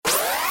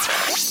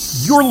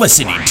You're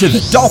listening to the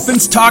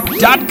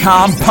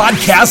DolphinsTalk.com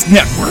podcast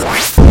network.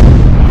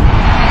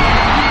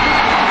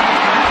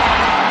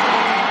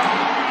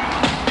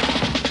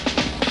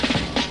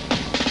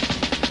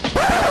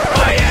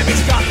 Miami's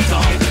got the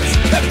Dolphins,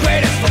 the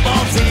greatest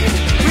football team.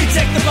 We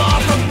take the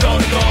ball from goal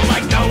to goal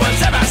like no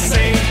one's ever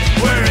seen.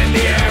 We're in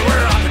the air,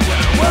 we're on the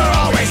ground, we're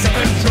always in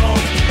control.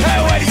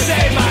 Hey, when you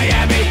say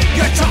Miami,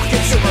 you're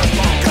talking Super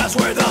Bowl. 'Cause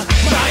we're the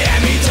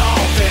Miami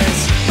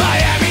Dolphins,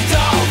 Miami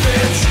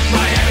Dolphins,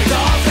 Miami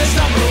Dolphins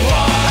number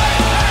one.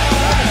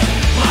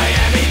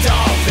 Miami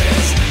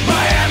Dolphins,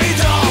 Miami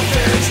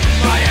Dolphins,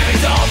 Miami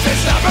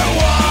Dolphins number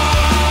one.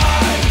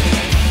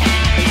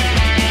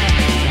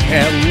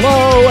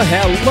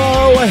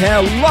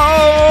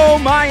 Hello,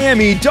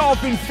 Miami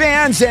Dolphin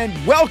fans, and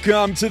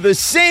welcome to the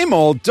Same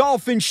Old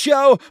Dolphins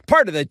Show,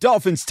 part of the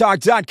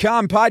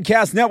DolphinsTalk.com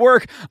podcast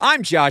network.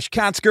 I'm Josh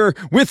Kotzker.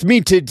 With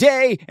me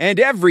today and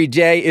every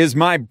day is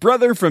my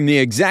brother from the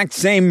exact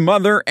same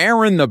mother,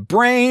 Aaron the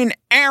Brain.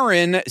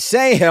 Aaron,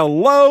 say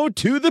hello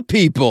to the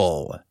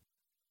people.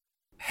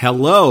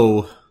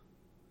 Hello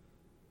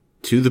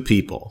to the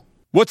people.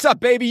 What's up,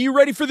 baby? You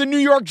ready for the New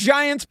York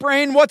Giants,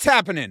 Brain? What's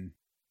happening?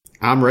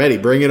 I'm ready.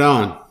 Bring it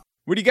on.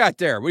 What do you got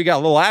there? We got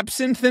a little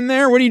absinthe in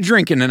there? What are you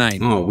drinking tonight?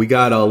 Oh, we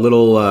got a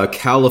little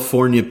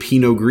California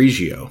Pinot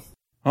Grigio.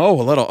 Oh,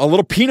 a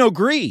little Pinot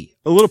Gris.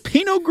 A little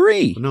Pinot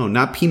Gris. No,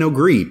 not Pinot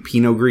Gris.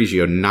 Pinot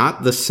Grigio.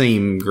 Not the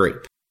same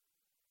grape.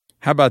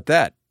 How about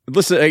that?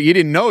 Listen, you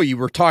didn't know you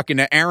were talking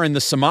to Aaron the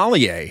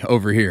sommelier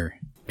over here.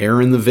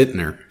 Aaron the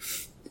Vintner.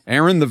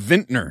 Aaron the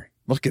Vintner.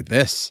 Look at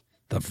this.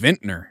 The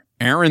Vintner.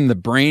 Aaron the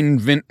Brain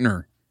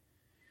Vintner.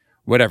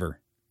 Whatever.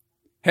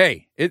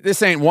 Hey,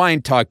 this ain't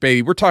wine talk,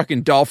 baby. We're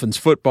talking Dolphins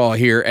football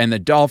here, and the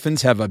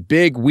Dolphins have a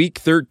big Week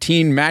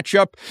 13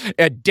 matchup,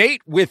 a date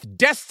with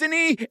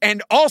destiny,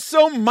 and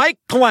also Mike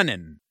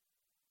Glennon.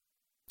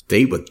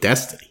 Date with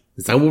destiny?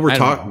 Is that what we're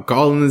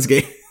calling this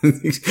game?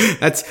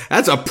 That's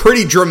a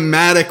pretty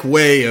dramatic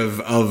way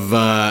of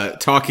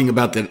talking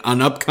about an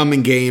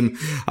upcoming game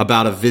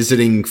about a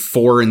visiting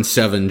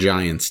 4-7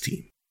 Giants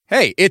team.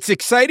 Hey, it's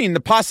exciting.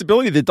 The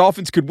possibility the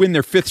Dolphins could win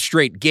their 5th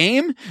straight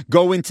game,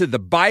 go into the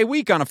bye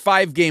week on a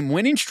 5-game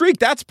winning streak.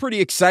 That's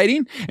pretty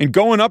exciting. And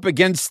going up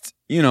against,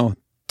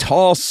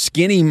 tall,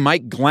 skinny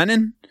Mike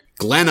Glennon.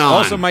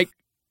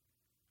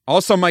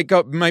 Also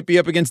might be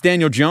up against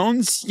Daniel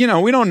Jones. We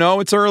don't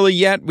know. It's early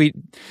yet.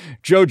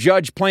 Joe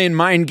Judge playing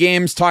mind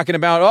games, talking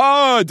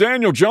about,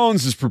 Daniel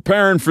Jones is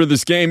preparing for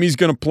this game. He's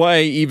going to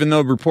play, even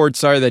though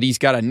reports are that he's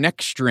got a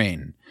neck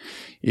strain.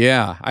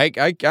 Yeah,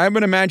 I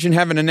would imagine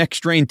having a neck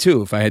strain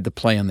too if I had to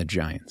play on the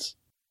Giants.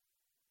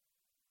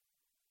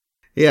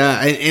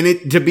 Yeah,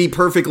 and to be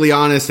perfectly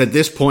honest, at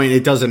this point,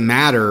 it doesn't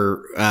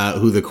matter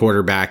who the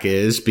quarterback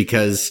is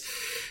because,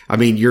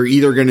 you're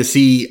either going to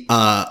see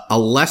a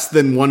less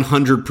than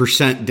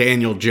 100%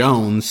 Daniel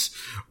Jones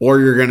or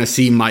you're going to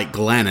see Mike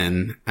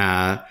Glennon.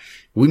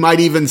 We might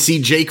even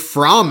see Jake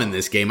Fromm in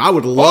this game. I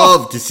would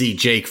love to see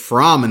Jake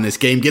Fromm in this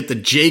game. Get the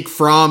Jake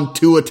Fromm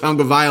Tua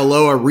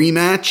Tagovailoa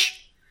rematch.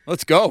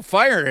 Let's go.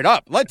 Fire it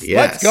up. Let's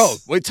go.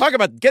 We talk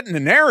about getting the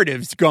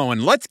narratives going.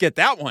 Let's get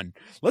that one.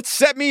 Let's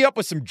set me up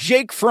with some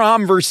Jake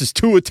Fromm versus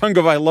Tua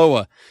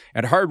Tagovailoa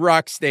at Hard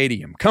Rock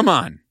Stadium. Come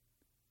on.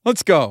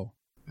 Let's go.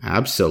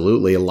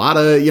 Absolutely. A lot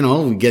of,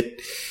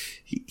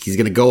 he's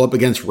going to go up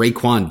against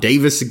Raekwon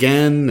Davis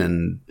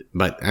again.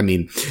 But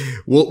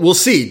we'll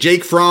see.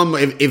 Jake Fromm,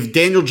 if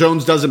Daniel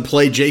Jones doesn't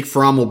play, Jake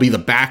Fromm will be the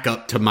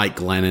backup to Mike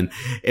Glennon.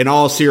 In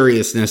all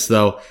seriousness,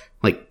 though,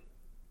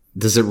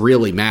 does it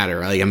really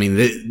matter?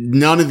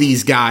 None of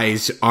these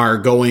guys are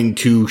going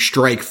to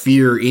strike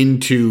fear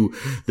into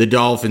the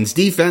Dolphins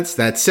defense.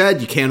 That said,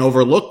 you can't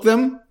overlook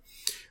them,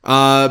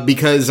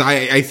 because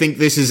I think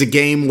this is a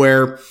game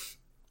where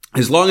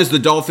as long as the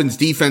Dolphins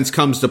defense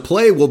comes to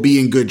play, we'll be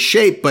in good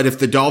shape. But if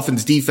the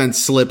Dolphins defense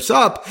slips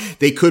up,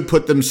 they could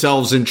put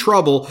themselves in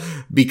trouble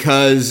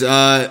because,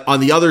 on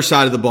the other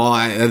side of the ball,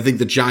 I think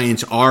the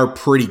Giants are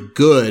pretty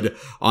good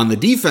on the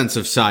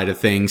defensive side of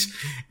things.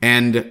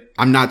 And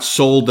I'm not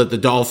sold that the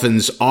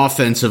Dolphins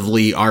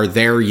offensively are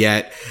there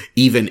yet,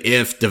 even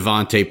if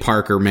Devontae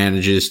Parker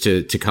manages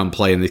to come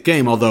play in this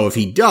game. Although if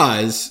he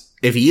does,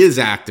 if he is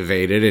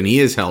activated and he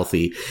is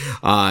healthy,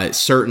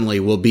 certainly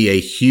will be a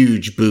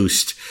huge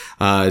boost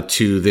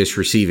to this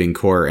receiving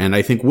core. And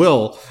I think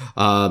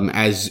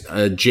as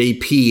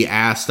JP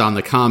asked on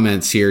the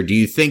comments here, do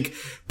you think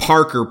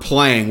Parker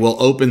playing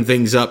will open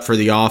things up for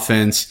the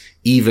offense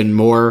even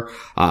more?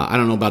 I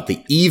don't know about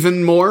the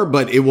even more,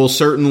 but it will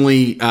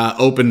certainly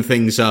open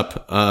things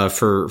up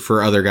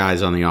for other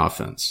guys on the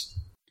offense.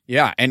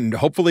 Yeah, and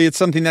hopefully it's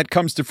something that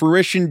comes to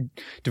fruition.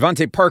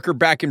 Devontae Parker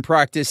back in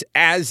practice,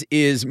 as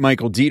is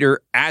Michael Dieter,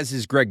 as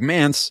is Greg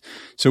Mance.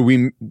 So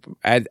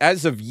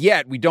as of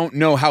yet, we don't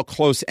know how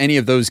close any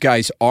of those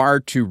guys are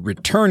to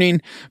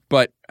returning,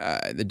 but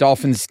the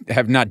Dolphins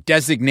have not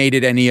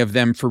designated any of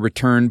them for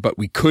return, but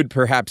we could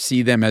perhaps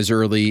see them as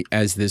early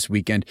as this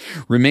weekend.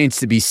 Remains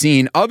to be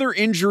seen. Other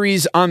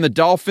injuries on the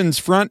Dolphins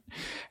front.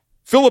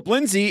 Phillip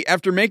Lindsay,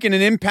 after making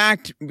an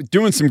impact,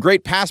 doing some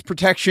great pass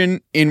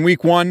protection in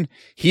week 1,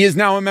 he is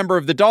now a member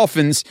of the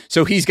Dolphins,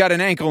 so he's got an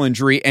ankle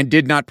injury and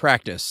did not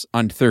practice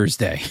on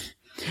Thursday.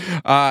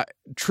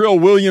 Trill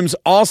Williams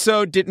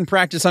also didn't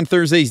practice on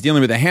Thursday. He's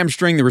dealing with a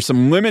hamstring. There were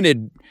some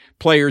limited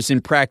players in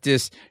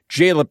practice.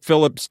 Jalen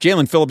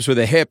Phillips with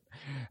a hip.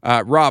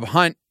 Rob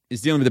Hunt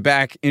is dealing with a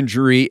back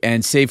injury,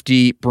 and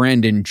safety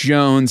Brandon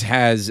Jones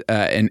has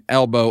an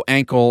elbow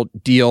ankle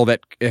deal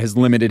that has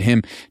limited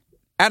him.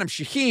 Adam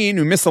Shaheen,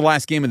 who missed the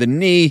last game with a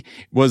knee,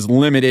 was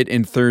limited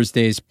in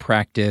Thursday's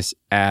practice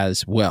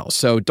as well.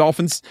 So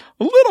Dolphins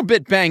a little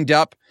bit banged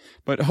up,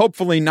 but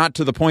hopefully not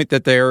to the point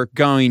that they're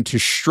going to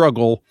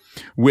struggle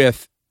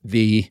with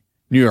the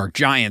New York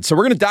Giants. So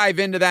we're going to dive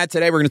into that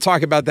today. We're going to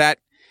talk about that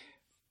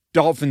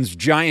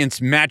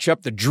Dolphins-Giants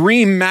matchup, the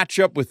dream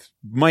matchup with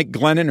Mike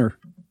Glennon or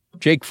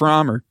Jake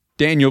Fromm or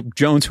Daniel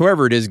Jones,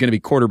 whoever it is going to be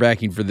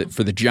quarterbacking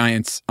for the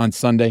Giants on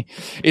Sunday.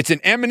 It's an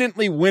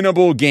eminently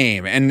winnable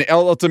game. And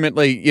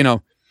ultimately,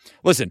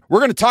 listen, we're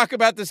going to talk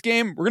about this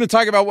game. We're going to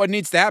talk about what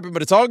needs to happen,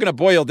 but it's all going to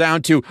boil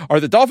down to, are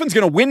the Dolphins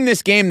going to win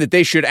this game that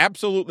they should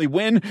absolutely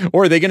win,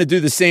 or are they going to do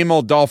the same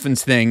old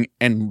Dolphins thing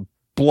and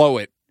blow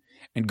it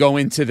and go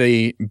into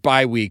the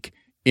bye week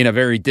in a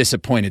very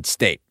disappointed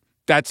state?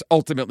 That's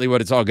ultimately what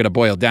it's all going to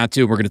boil down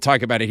to. We're going to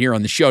talk about it here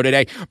on the show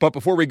today. But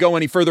before we go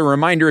any further, a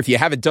reminder, if you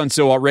haven't done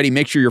so already,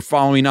 make sure you're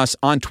following us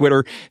on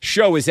Twitter.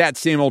 Show is at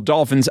Same Old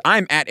Dolphins.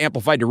 I'm at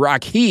Amplified to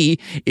Rock. He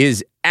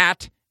is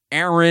at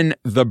Aaron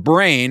the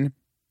Brain.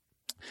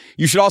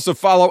 You should also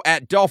follow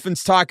at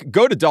Dolphins Talk.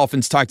 Go to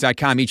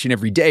dolphinstalk.com each and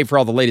every day for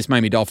all the latest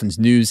Miami Dolphins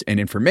news and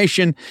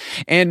information.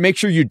 And make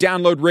sure you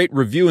download, rate,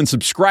 review, and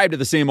subscribe to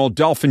the Same Old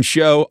Dolphins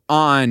Show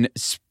on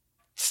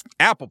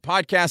Apple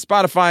Podcasts,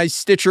 Spotify,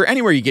 Stitcher,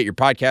 anywhere you get your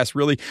podcasts,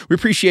 really. We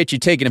appreciate you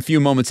taking a few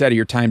moments out of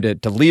your time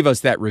to leave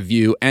us that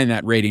review and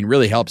that rating.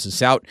 Really helps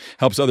us out,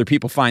 helps other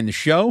people find the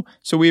show.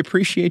 So we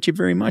appreciate you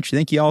very much.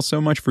 Thank you all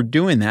so much for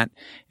doing that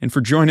and for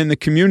joining the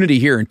community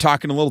here and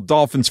talking a little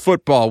Dolphins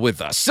football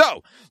with us.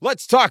 So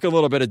let's talk a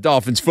little bit of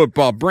Dolphins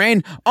football.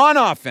 Brain, on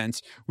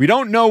offense, we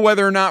don't know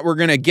whether or not we're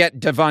going to get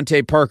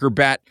Devontae Parker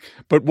back,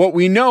 but what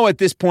we know at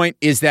this point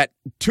is that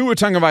Tua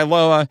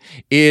Tagovailoa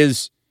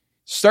is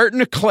starting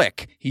to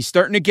click. He's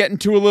starting to get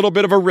into a little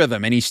bit of a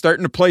rhythm, and he's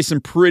starting to play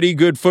some pretty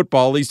good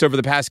football, at least over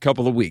the past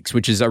couple of weeks,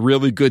 which is a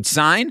really good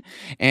sign.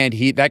 And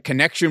that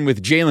connection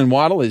with Jalen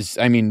Waddle is,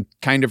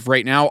 kind of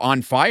right now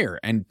on fire,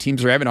 and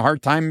teams are having a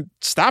hard time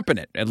stopping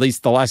it, at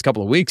least the last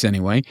couple of weeks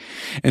anyway.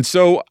 And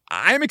so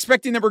I'm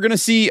expecting that we're going to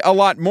see a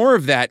lot more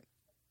of that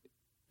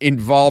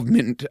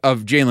involvement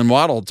of Jalen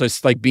Waddle,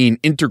 just like being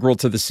integral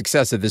to the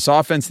success of this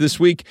offense this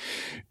week.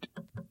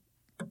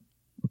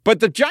 But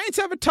the Giants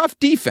have a tough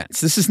defense.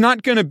 This is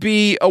not going to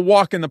be a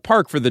walk in the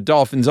park for the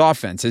Dolphins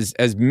offense. As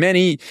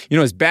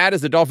bad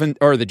as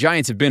the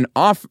Giants have been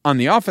off on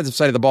the offensive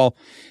side of the ball,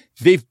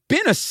 they've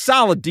been a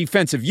solid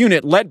defensive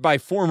unit led by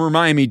former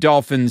Miami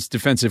Dolphins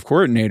defensive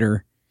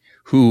coordinator,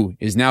 who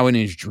is now in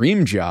his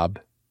dream job,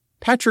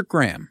 Patrick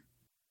Graham.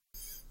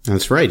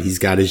 That's right. He's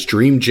got his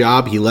dream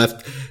job. He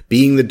left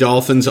being the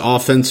Dolphins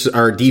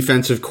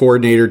defensive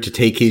coordinator to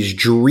take his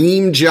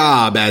dream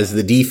job as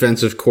the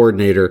defensive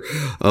coordinator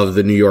of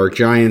the New York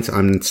Giants.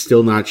 I'm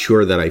still not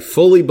sure that I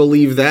fully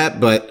believe that,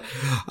 but,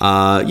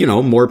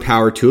 more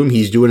power to him.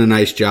 He's doing a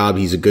nice job.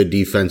 He's a good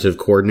defensive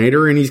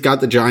coordinator, and he's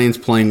got the Giants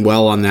playing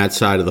well on that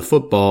side of the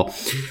football.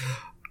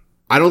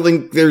 I don't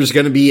think there's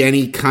going to be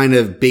any kind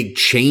of big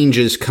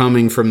changes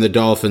coming from the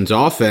Dolphins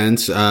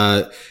offense.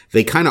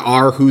 They kind of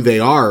are who they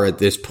are at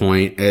this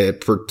point,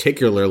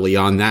 particularly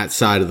on that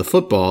side of the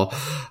football,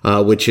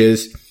 which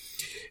is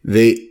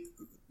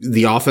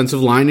the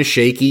offensive line is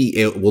shaky.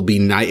 It would be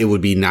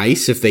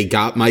nice if they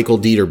got Michael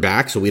Dieter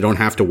back, so we don't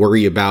have to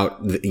worry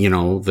about,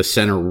 the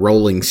center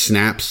rolling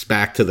snaps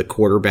back to the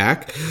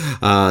quarterback.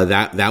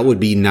 That would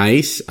be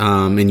nice.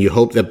 And you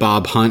hope that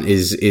Bob Hunt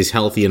is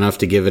healthy enough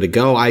to give it a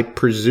go. I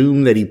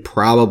presume that he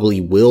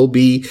probably will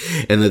be,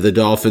 and that the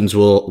Dolphins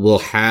will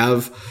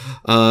have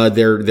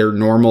their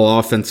normal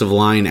offensive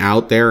line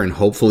out there, and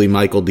hopefully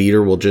Michael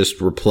Dieter will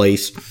just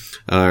replace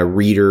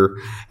Reeder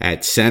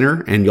at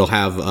center, and you'll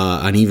have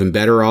an even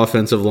better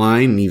offensive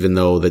line, even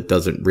though that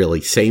doesn't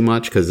really say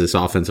much because this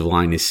offensive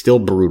line is still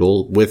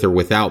brutal with or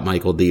without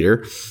Michael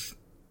Dieter.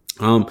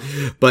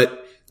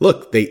 But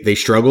look, they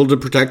struggled to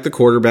protect the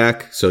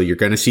quarterback, so you're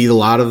going to see a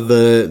lot of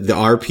the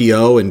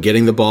RPO and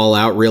getting the ball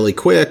out really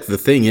quick. The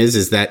thing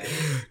is that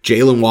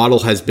Jalen Waddle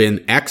has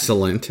been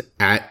excellent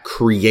at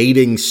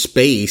creating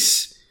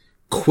space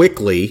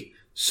quickly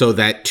so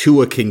that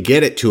Tua can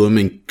get it to him,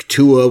 and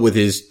Tua, with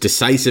his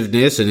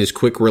decisiveness and his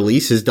quick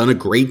release, has done a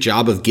great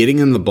job of getting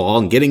him the ball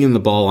and getting him the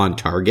ball on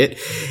target.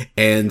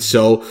 And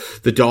so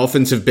the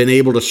Dolphins have been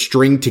able to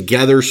string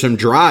together some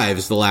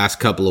drives the last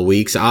couple of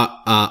weeks.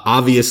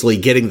 Obviously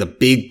getting the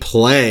big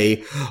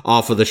play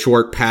off of the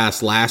short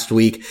pass last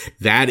week,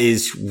 that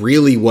is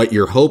really what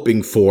you're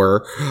hoping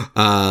for,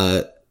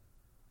 out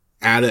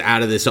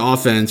of this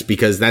offense,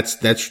 because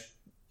that's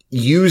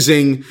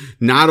using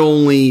not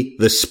only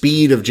the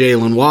speed of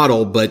Jalen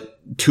Waddle, but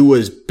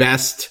Tua's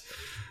best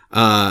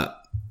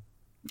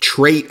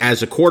trait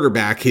as a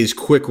quarterback, his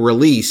quick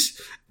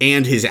release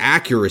and his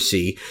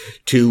accuracy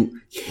to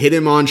hit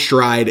him on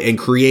stride and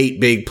create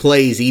big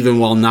plays even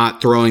while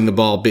not throwing the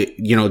ball,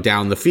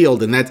 down the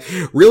field. And that's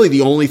really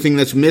the only thing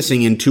that's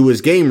missing in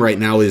Tua's game right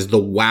now is the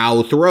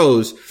wow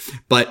throws.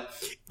 But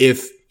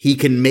if he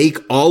can make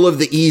all of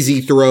the easy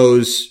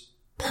throws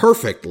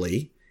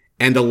perfectly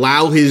and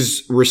allow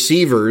his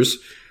receivers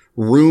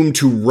room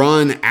to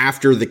run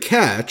after the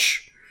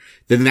catch,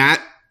 then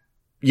that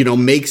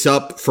makes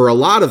up for a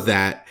lot of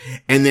that.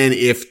 And then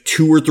if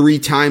 2 or 3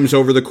 times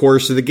over the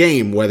course of the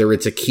game, whether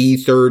it's a key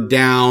third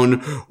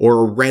down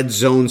or a red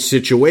zone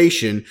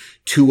situation,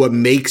 Tua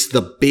makes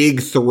the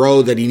big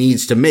throw that he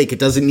needs to make. It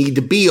doesn't need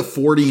to be a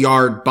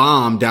 40-yard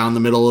bomb down the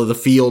middle of the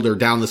field or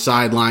down the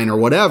sideline or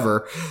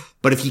whatever.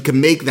 But if he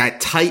can make that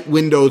tight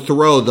window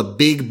throw, the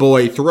big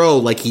boy throw,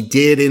 like he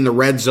did in the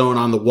red zone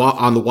on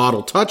the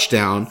Waddle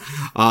touchdown,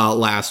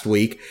 last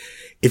week,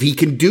 if he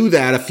can do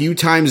that a few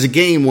times a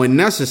game when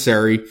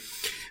necessary,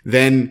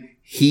 then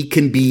he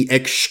can be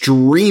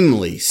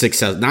extremely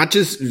successful. Not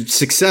just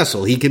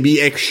successful, he can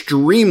be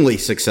extremely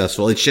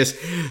successful. It's just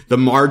the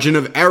margin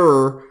of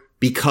error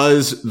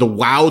because the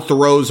wow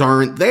throws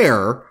aren't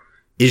there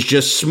is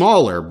just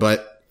smaller.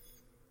 But,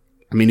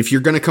 I mean, if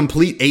you're going to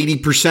complete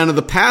 80% of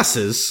the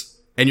passes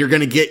and you're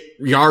going to get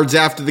yards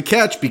after the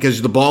catch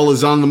because the ball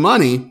is on the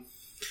money,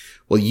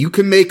 well, you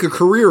can make a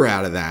career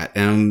out of that.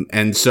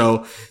 And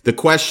so the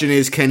question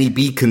is, can he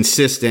be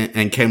consistent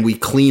and can we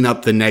clean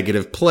up the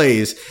negative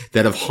plays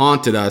that have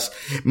haunted us?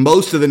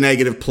 Most of the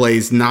negative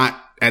plays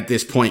not at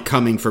this point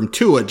coming from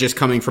Tua, just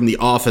coming from the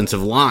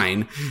offensive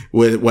line,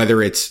 with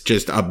whether it's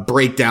just a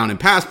breakdown in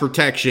pass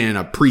protection,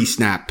 a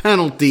pre-snap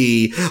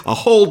penalty, a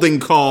holding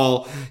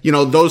call.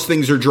 Those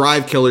things are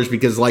drive killers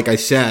because, like I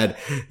said,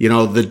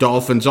 the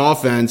Dolphins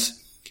offense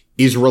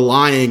is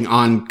relying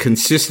on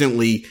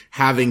consistently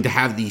having to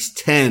have these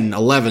 10,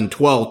 11,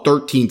 12,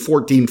 13,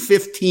 14,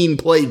 15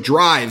 play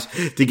drives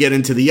to get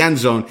into the end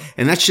zone.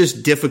 And that's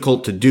just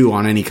difficult to do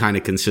on any kind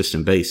of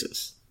consistent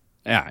basis.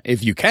 Yeah,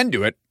 if you can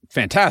do it,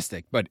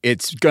 fantastic, but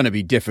it's going to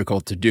be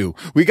difficult to do.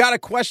 We got a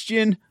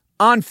question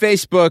on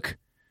Facebook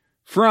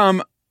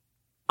from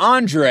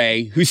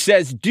Andre, who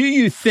says, do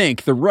you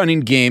think the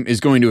running game is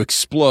going to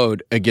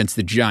explode against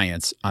the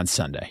Giants on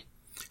Sunday?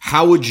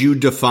 How would you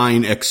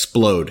define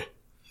explode?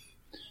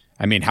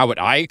 I mean, how would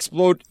I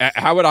explode?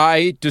 How would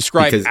I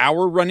describe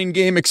our running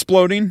game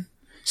exploding?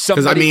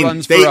 Somebody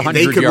runs for 100 yards.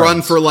 They could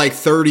run for like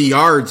 30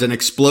 yards and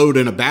explode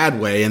in a bad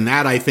way, and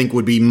that I think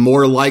would be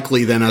more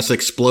likely than us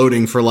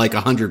exploding for like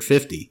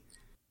 150.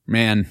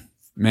 Man,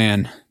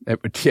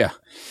 that would, yeah.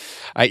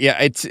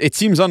 It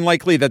seems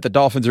unlikely that the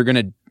Dolphins are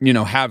going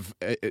to, have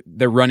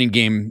their running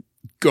game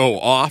go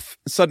off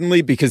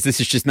suddenly, because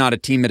this is just not a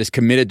team that is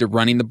committed to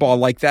running the ball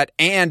like that.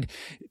 And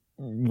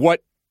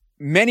what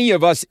many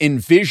of us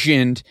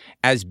envisioned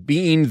as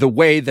being the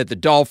way that the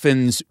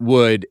Dolphins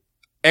would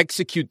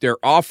execute their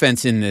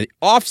offense in the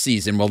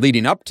offseason, while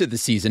leading up to the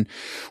season,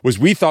 was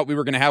we thought we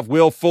were going to have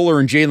Will Fuller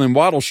and Jalen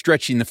Waddle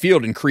stretching the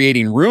field and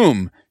creating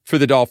room for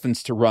the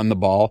Dolphins to run the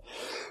ball.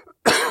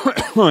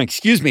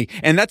 Excuse me.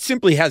 And that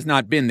simply has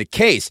not been the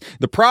case.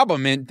 The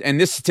problem, and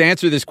this to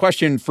answer this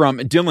question from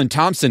Dylan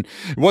Thompson,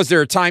 was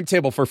there a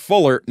timetable for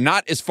Fuller?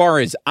 Not as far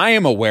as I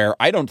am aware.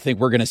 I don't think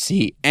we're going to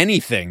see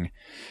anything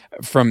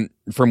from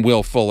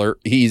Will Fuller.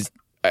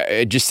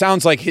 It just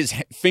sounds like his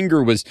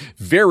finger was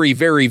very,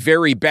 very,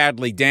 very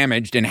badly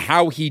damaged, and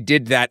how he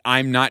did that,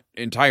 I'm not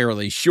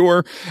entirely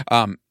sure.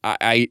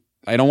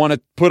 I don't want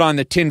to put on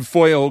the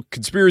tinfoil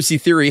conspiracy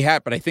theory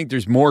hat, but I think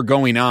there's more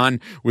going on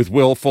with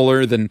Will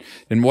Fuller than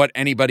what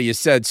anybody has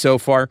said so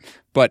far.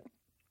 But,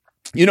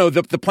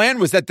 the plan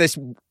was that this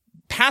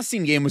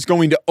passing game was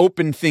going to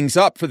open things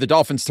up for the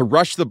Dolphins to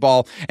rush the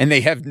ball, and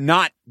they have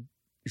not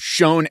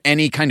shown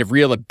any kind of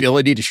real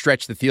ability to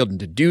stretch the field and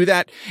to do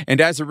that. And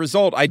as a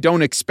result, I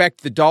don't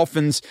expect the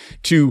Dolphins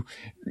to,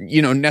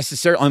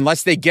 necessarily,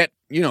 unless they get,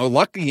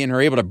 lucky and are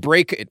able to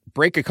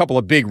break a couple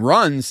of big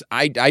runs,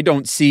 I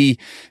don't see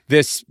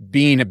this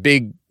being a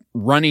big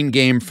running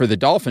game for the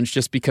Dolphins,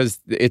 just because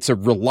it's a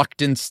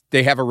reluctance.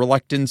 They have a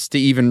reluctance to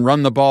even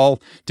run the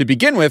ball to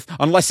begin with,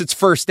 unless it's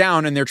first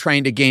down and they're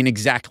trying to gain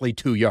exactly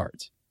 2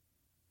 yards.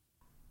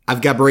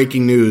 I've got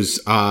breaking news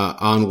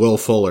on Will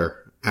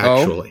Fuller,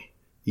 actually.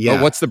 Yeah.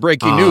 Oh, what's the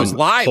breaking news?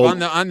 Live on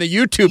the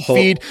YouTube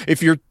feed.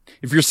 If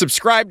you're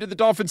subscribed to the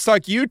Dolphins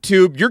Talk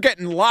YouTube, you're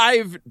getting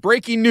live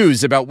breaking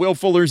news about Will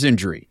Fuller's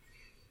injury.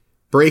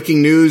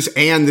 Breaking news,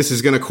 and this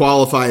is going to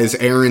qualify as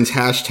Aaron's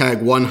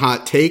hashtag one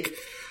hot take.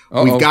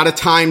 We've got a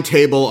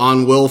timetable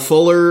on Will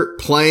Fuller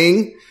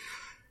playing.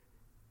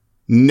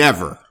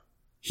 Never.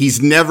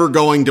 He's never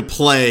going to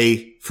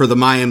play for the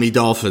Miami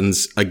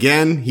Dolphins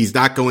again. He's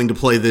not going to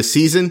play this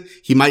season.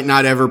 He might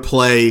not ever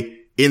play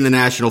in the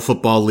National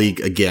Football League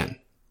again.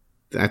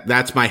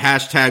 That's my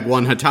hashtag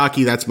one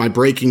hataki. That's my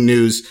breaking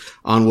news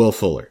on Will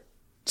Fuller.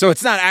 So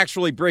it's not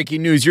actually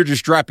breaking news. You're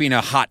just dropping a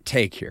hot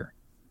take here.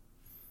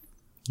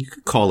 You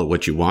could call it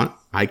what you want.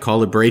 I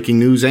call it breaking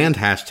news and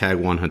hashtag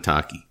one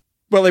hataki.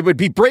 Well, it would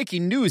be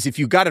breaking news if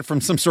you got it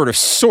from some sort of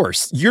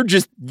source. You're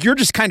just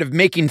kind of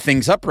making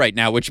things up right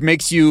now, which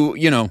makes you,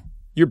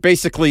 you're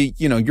basically,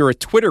 you're a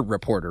Twitter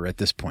reporter at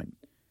this point,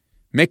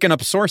 making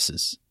up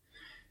sources.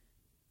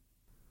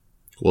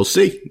 We'll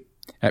see.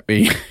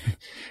 Right.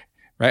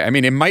 I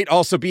mean, it might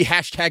also be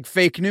hashtag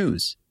fake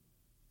news.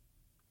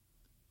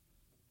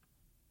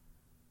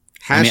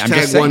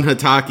 Hashtag one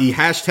Hataki,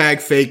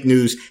 hashtag fake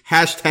news,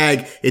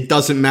 hashtag it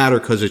doesn't matter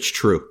because it's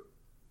true.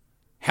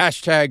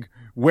 Hashtag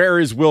where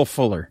is Will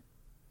Fuller?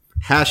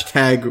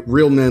 Hashtag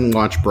real men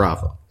watch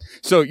Bravo.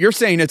 So you're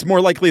saying it's more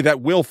likely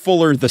that Will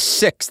Fuller the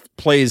 6th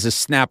plays a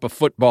snap of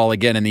football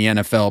again in the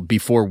NFL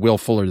before Will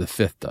Fuller the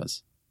 5th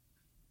does?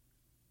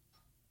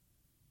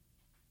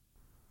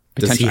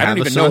 Does he I don't have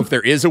even a son? know if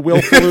there is a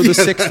Will Fuller the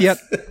 6th yet.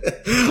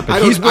 I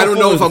don't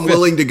know if I'm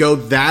willing to go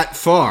that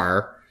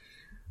far.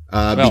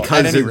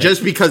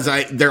 Because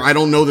I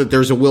don't know that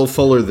there's a Will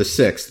Fuller the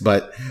 6th,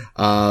 but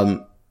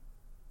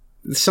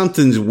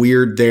something's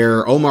weird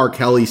there. Omar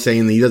Kelly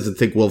saying that he doesn't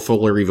think Will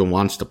Fuller even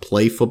wants to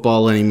play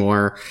football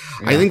anymore.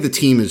 Yeah. I think the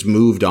team has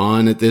moved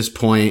on at this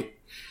point.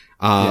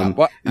 I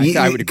would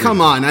agree.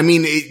 Come on. I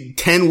mean,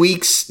 10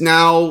 weeks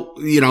now,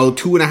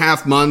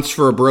 2.5 months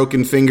for a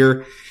broken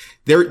finger.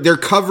 They're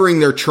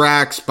covering their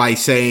tracks by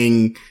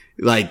saying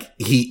like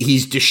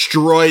he's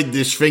destroyed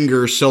this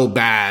finger so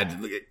bad.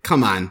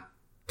 Come on.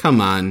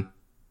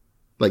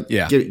 Like,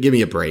 give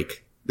me a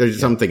break. There's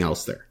something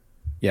else there.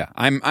 Yeah.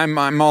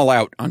 I'm all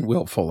out on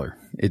Will Fuller.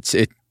 It's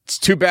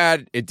too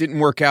bad. It didn't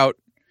work out.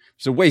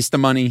 It's a waste of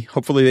money.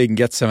 Hopefully they can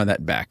get some of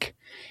that back.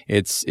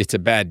 It's a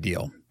bad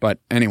deal. But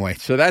anyway,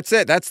 so that's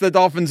it. That's the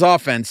Dolphins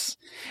offense.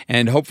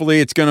 And hopefully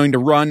it's going to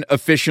run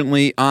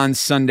efficiently on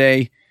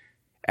Sunday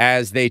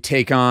as they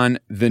take on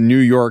the New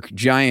York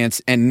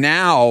Giants. And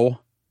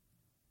now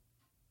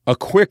a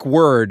quick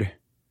word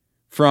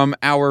from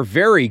our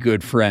very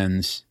good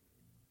friends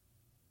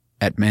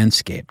at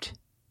Manscaped.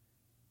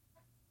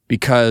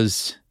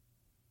 Because,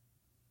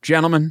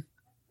 gentlemen,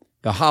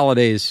 the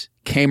holidays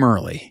came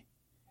early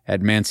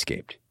at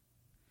Manscaped.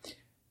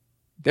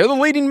 They're the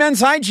leading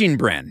men's hygiene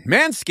brand,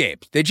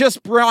 Manscaped. They just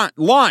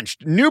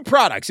launched new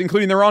products,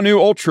 including their all-new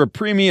Ultra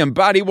Premium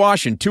Body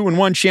Wash and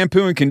 2-in-1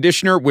 Shampoo and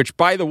Conditioner, which,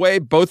 by the way,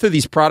 both of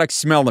these products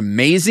smell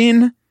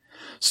amazing.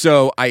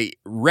 So I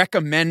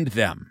recommend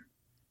them.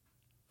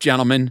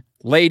 Gentlemen,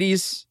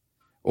 ladies,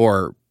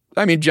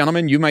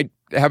 gentlemen, you might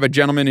have a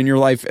gentleman in your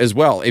life as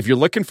well. If you're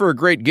looking for a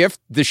great gift,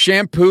 the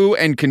shampoo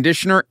and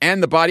conditioner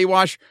and the body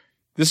wash,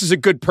 this is a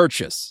good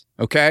purchase,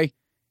 okay?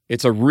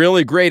 It's a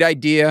really great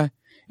idea.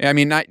 I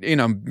mean,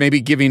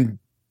 maybe giving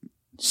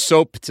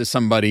soap to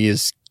somebody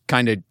is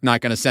kind of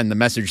not going to send the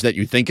message that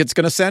you think it's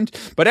going to send.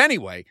 But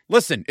anyway,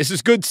 listen, this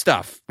is good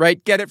stuff,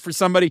 right? Get it for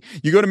somebody.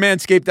 You go to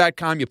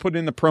manscaped.com, you put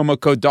in the promo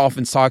code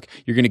Dolphins Talk,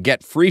 you're going to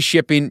get free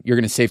shipping. You're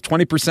going to save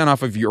 20%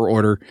 off of your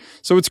order.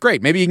 So it's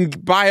great. Maybe you can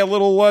buy a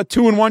little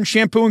 2-in-1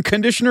 shampoo and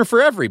conditioner for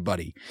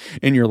everybody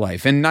in your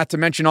life. And not to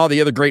mention all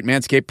the other great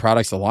Manscaped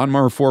products, the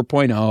Lawnmower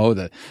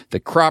 4.0, the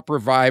Crop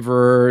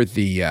Reviver,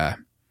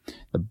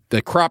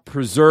 the Crop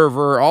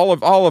Preserver,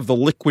 all of the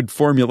liquid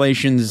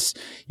formulations.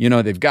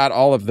 They've got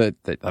all of the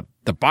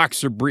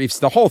boxer briefs,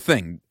 the whole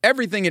thing,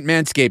 everything at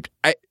Manscaped.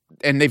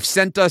 And they've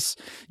sent us,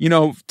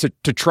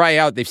 to try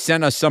out. They've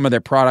sent us some of their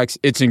products.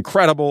 It's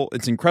incredible.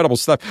 It's incredible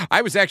stuff.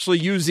 I was actually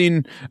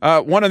using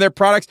one of their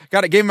products.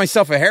 Gave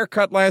myself a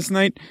haircut last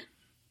night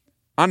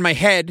on my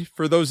head.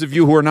 For those of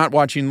you who are not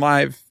watching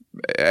live,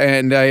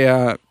 and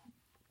I,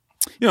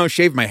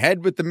 shaved my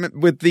head with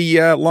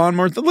the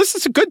lawnmower. Listen,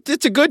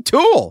 it's a good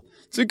tool.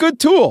 It's a good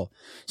tool.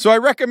 So I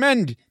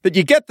recommend that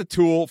you get the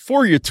tool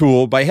for your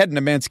tool by heading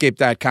to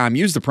manscaped.com.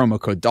 Use the promo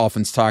code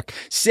Dolphins Talk.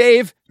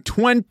 Save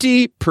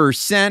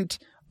 20%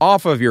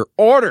 off of your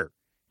order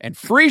and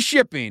free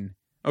shipping.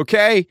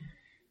 Okay?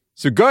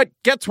 So get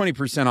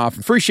 20% off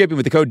and free shipping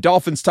with the code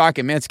Dolphins Talk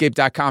at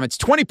manscaped.com. It's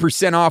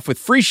 20% off with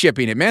free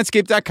shipping at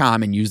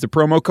manscaped.com and use the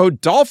promo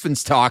code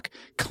Dolphins Talk.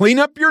 Clean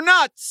up your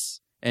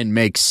nuts and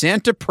make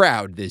Santa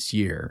proud this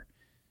year.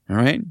 All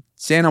right?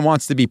 Santa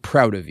wants to be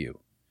proud of you.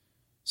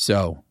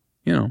 So,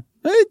 the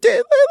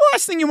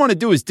last thing you want to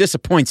do is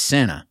disappoint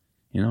Santa,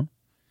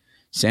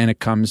 Santa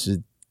comes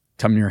to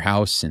your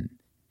house and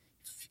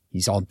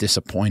he's all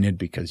disappointed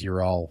because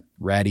you're all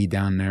ratty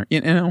down there,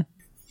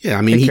 Yeah,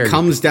 I mean, he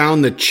comes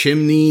down the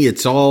chimney.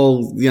 It's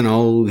all,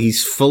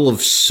 he's full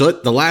of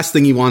soot. The last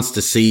thing he wants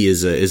to see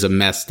is a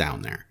mess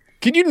down there.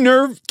 Could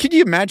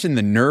you imagine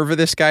the nerve of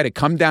this guy to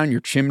come down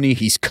your chimney?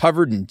 He's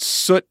covered in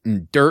soot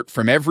and dirt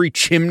from every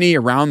chimney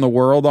around the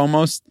world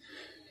almost.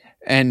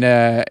 And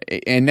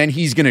then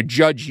he's going to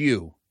judge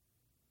you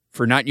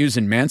for not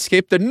using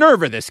Manscaped. The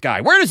nerve of this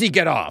guy. Where does he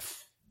get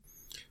off?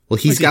 Well,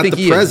 he's got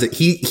the presence.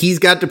 He's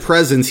got the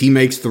presence. He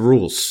makes the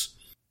rules.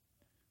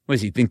 What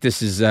does he think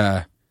this is?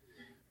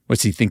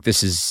 What's he think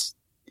this is?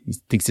 He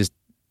thinks this.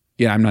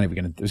 Yeah, I'm not even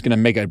going to. I was going to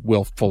make a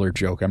Will Fuller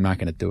joke. I'm not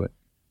going to do it.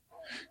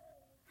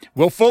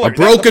 Will Fuller.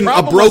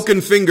 A broken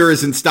finger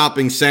isn't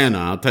stopping Santa.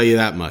 I'll tell you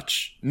that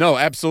much. No,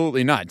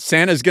 absolutely not.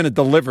 Santa's going to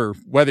deliver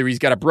whether he's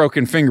got a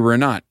broken finger or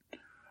not.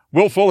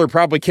 Will Fuller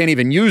probably can't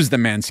even use the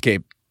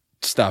Manscaped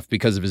stuff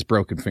because of his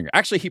broken finger.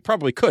 Actually, he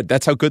probably could.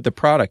 That's how good the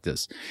product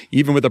is.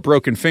 Even with a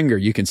broken finger,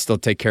 you can still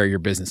take care of your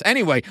business.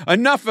 Anyway,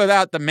 enough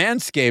about the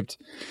Manscaped.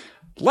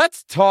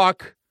 Let's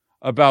talk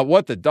about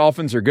what the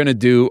Dolphins are going to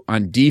do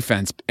on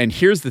defense. And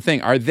here's the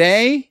thing. Are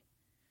they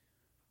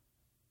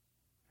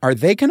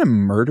going to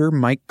murder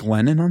Mike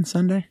Glennon on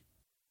Sunday?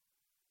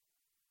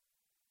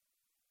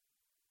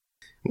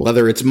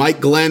 Whether it's Mike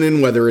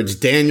Glennon, whether it's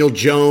Daniel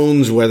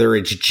Jones, whether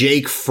it's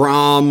Jake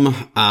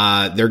Fromm,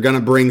 they're going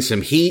to bring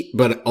some heat,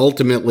 but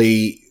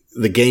ultimately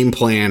the game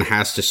plan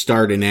has to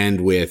start and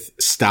end with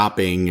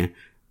stopping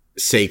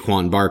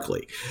Saquon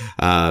Barkley.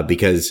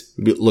 Because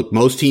look,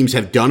 most teams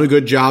have done a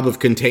good job of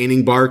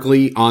containing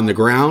Barkley on the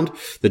ground.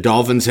 The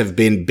Dolphins have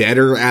been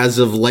better as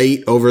of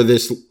late over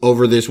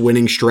this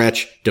winning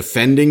stretch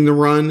defending the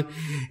run,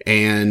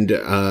 and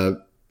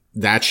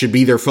that should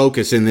be their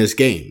focus in this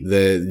game.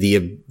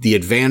 The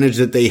advantage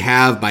that they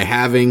have by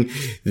having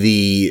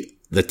the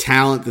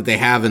talent that they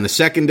have in the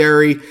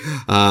secondary,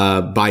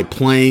 by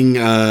playing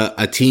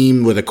a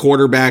team with a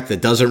quarterback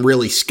that doesn't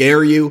really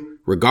scare you,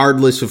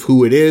 regardless of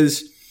who it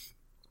is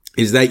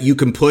that you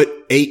can put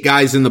 8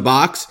 guys in the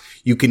box.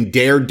 You can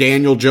dare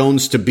Daniel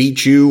Jones to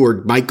beat you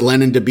or Mike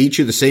Glennon to beat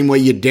you the same way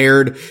you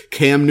dared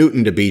Cam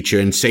Newton to beat you.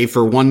 And say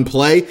for one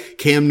play,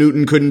 Cam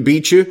Newton couldn't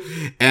beat you.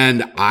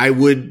 And I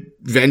would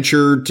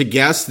venture to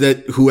guess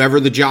that whoever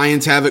the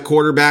Giants have at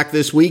quarterback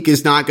this week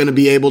is not going to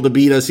be able to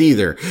beat us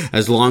either,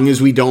 as long as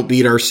we don't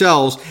beat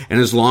ourselves and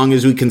as long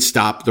as we can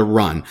stop the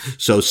run.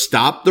 So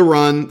stop the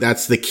run.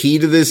 That's the key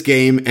to this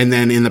game. And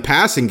then in the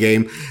passing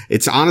game,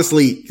 it's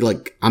honestly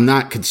like, I'm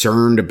not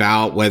concerned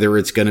about whether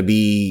it's going to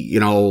be,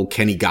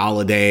 Kenny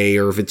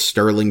Golladay or if it's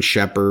Sterling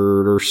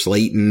Shepard or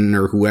Slayton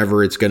or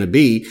whoever it's going to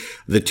be.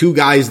 The 2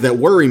 guys that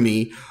worry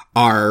me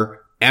are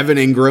Evan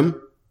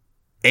Ingram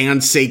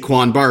and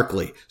Saquon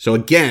Barkley. So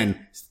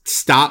again,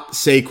 stop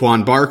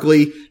Saquon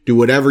Barkley. Do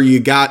whatever you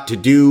got to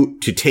do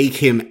to take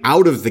him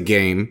out of the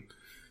game.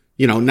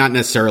 Not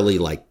necessarily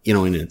like, in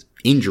an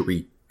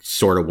injury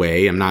sort of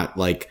way. I'm not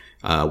like,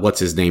 what's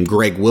his name?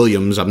 Greg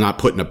Williams. I'm not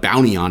putting a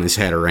bounty on his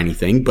head or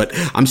anything, but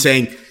I'm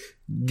saying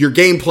your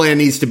game plan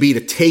needs to be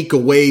to take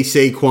away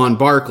Saquon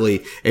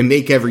Barkley and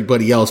make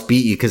everybody else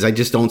beat you, because I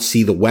just don't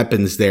see the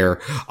weapons there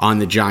on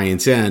the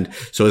Giants' end.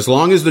 So as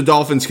long as the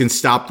Dolphins can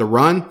stop the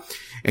run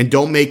and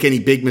don't make any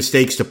big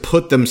mistakes to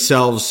put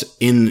themselves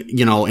in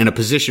a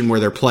position where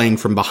they're playing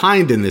from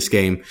behind in this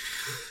game,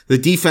 the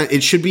defense,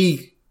 it should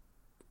be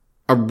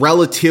a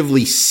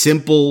relatively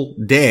simple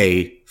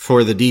day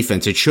for the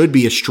defense. It should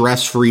be a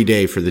stress-free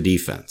day for the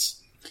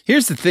defense.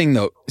 Here's the thing,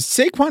 though.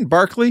 Saquon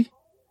Barkley,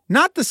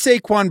 not the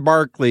Saquon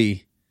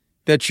Barkley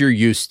that you're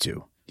used to.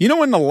 Do you know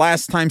when the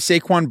last time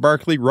Saquon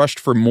Barkley rushed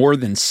for more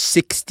than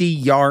 60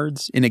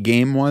 yards in a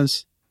game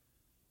was?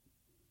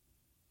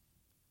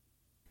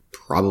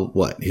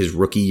 Probably his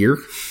rookie year?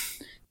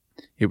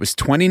 It was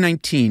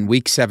 2019,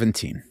 week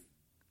 17.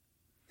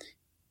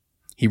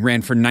 He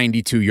ran for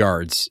 92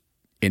 yards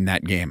in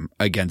that game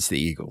against the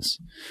Eagles.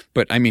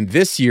 But I mean,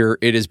 this year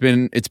it's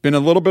been a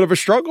little bit of a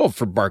struggle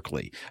for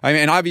Barkley. I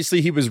mean,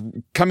 obviously he was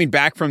coming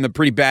back from the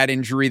pretty bad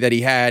injury that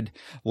he had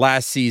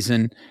last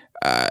season.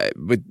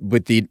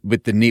 With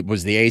the knee,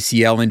 was the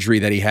ACL injury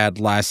that he had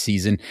last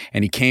season,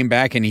 and he came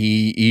back and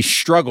he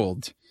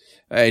struggled.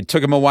 It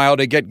took him a while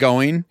to get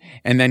going,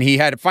 and then he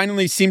had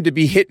finally seemed to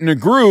be hitting a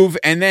groove.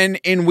 And then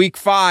in week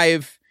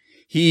 5,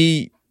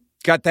 he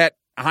got that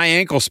high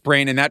ankle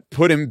sprain, and that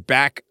put him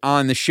back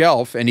on the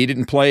shelf, and he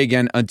didn't play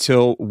again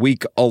until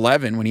week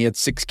 11 when he had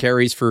 6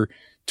 carries for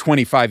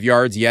 25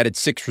 yards. He added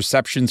 6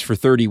 receptions for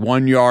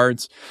 31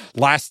 yards.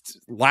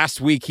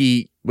 Last week,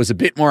 he was a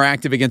bit more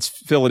active against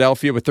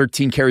Philadelphia with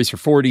 13 carries for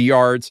 40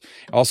 yards.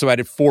 Also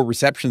added 4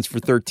 receptions for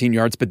 13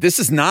 yards. But this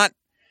is not,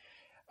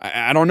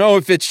 I don't know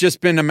if it's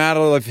just been a matter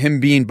of him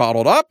being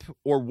bottled up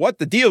or what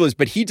the deal is,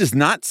 but he does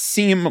not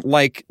seem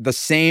like the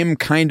same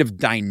kind of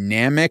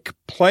dynamic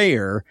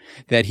player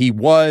that he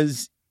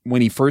was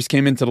when he first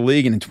came into the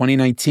league. And in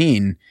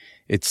 2019,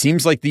 it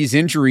seems like these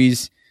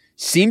injuries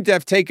seem to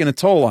have taken a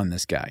toll on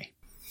this guy.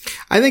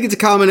 I think it's a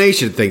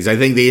combination of things. I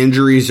think the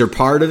injuries are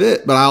part of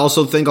it, but I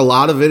also think a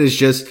lot of it is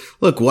just,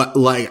 look,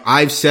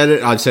 I've said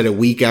it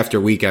week after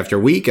week after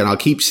week, and I'll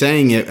keep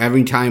saying it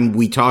every time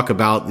we talk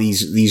about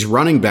these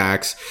running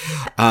backs.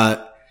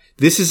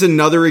 This is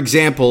another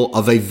example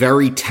of a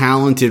very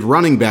talented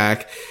running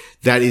back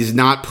that is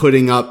not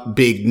putting up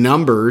big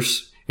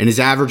numbers and is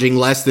averaging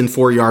less than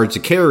 4 yards a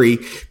carry,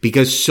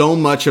 because so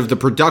much of the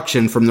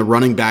production from the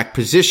running back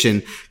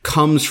position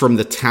comes from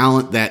the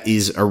talent that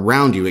is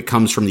around you. It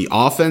comes from the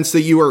offense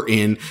that you are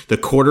in, the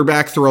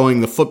quarterback throwing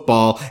the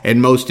football,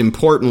 and most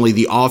importantly,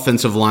 the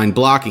offensive line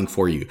blocking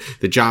for you.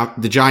 The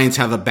Giants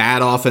have a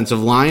bad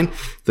offensive line.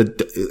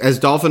 As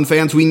Dolphin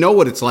fans, we know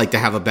what it's like to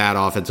have a bad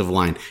offensive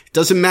line. It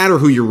doesn't matter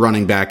who your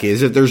running back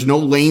is. If there's no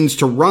lanes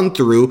to run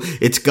through,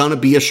 it's going to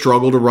be a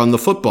struggle to run the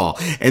football.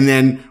 And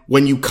then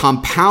when you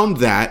compound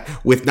that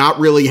with not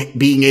really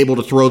being able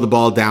to throw the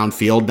ball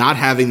downfield, not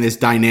having this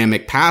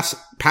dynamic pass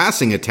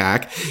passing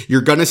attack,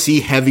 you're going to see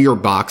heavier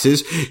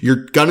boxes.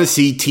 You're going to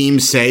see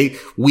teams say,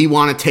 we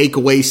want to take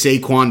away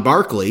Saquon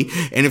Barkley.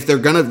 And if they're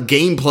going to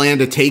game plan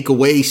to take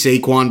away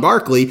Saquon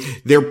Barkley,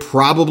 they're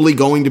probably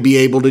going to be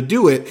able to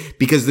do it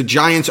because the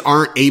Giants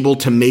aren't able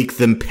to make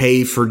them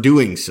pay for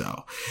doing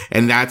so.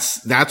 And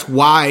that's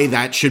why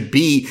that should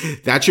be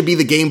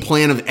the game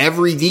plan of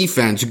every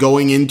defense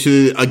going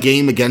into a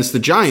game against the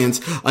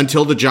Giants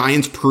until the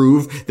Giants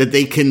prove that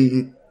they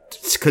can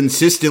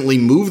consistently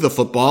move the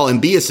football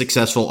and be a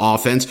successful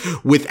offense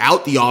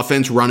without the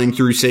offense running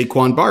through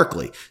Saquon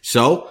Barkley.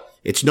 So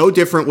it's no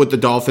different with the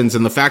Dolphins,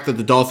 and the fact that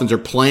the Dolphins are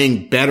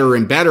playing better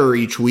and better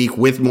each week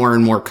with more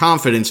and more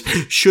confidence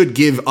should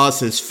give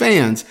us as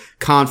fans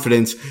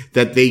confidence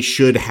that they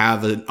should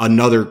have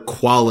another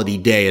quality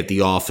day at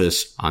the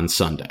office on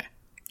Sunday.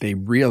 They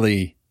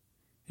really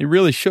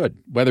should.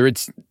 Whether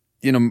it's,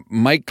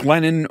 Mike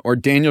Glennon or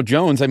Daniel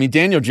Jones. I mean,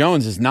 Daniel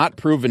Jones is not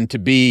proven to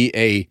be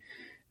a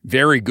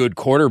very good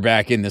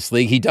quarterback in this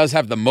league. He does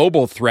have the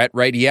mobile threat,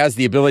 right? He has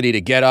the ability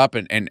to get up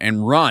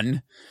and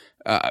run,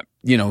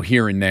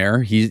 here and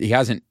there. He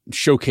hasn't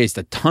showcased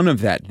a ton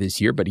of that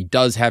this year, but he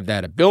does have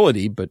that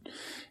ability. But,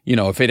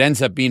 if it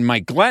ends up being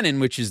Mike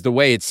Glennon, which is the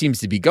way it seems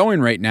to be going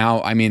right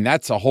now, I mean,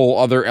 that's a whole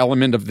other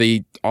element of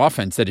the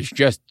offense that is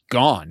just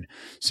gone.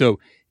 So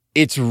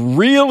it's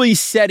really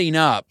setting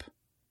up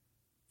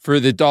for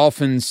the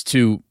Dolphins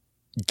to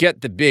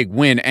get the big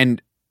win.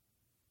 And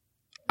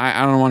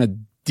I don't want to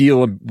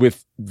deal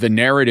with the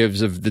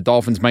narratives of the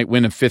Dolphins might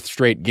win a fifth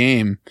straight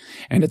game.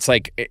 And it's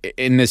like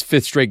in this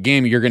fifth straight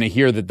game, you're going to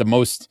hear that the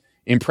most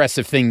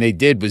impressive thing they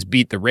did was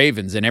beat the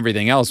Ravens, and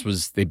everything else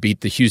was they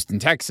beat the Houston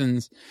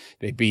Texans,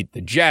 they beat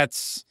the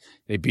Jets,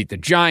 they beat the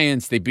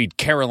Giants, they beat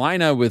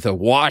Carolina with a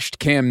washed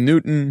Cam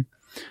Newton.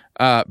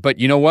 But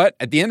you know what?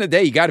 At the end of the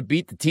day, you got to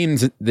beat the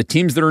teams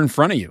that are in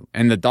front of you.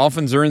 And the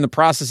Dolphins are in the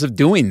process of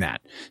doing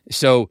that.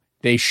 So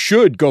they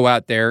should go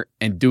out there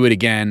and do it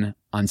again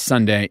on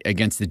Sunday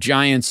against the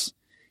Giants.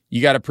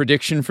 You got a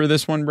prediction for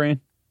this one,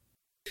 Brain?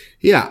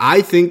 Yeah,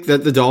 I think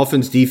that the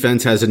Dolphins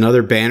defense has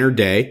another banner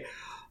day.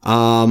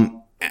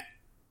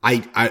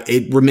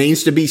 It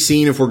remains to be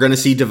seen if we're going to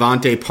see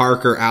Devontae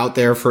Parker out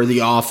there for the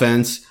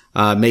offense.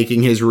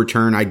 Making his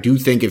return. I do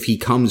think if he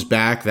comes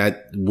back,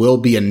 that will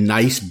be a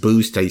nice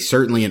boost.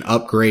 Certainly an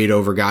upgrade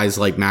over guys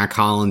like Mac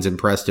Hollins and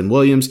Preston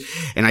Williams.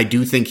 And I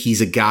do think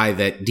he's a guy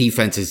that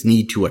defenses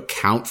need to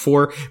account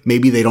for.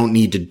 Maybe they don't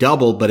need to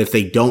double, but if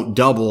they don't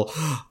double,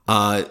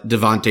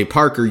 Devontae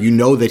Parker,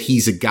 that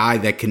he's a guy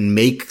that can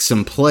make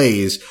some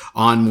plays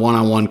on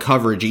one-on-one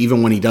coverage,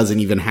 even when he doesn't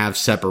even have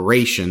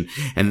separation.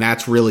 And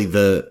that's really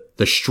the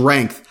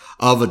strength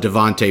of a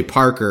Devontae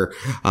Parker.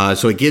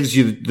 So it gives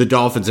you the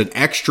Dolphins an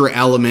extra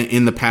element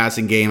in the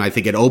passing game. I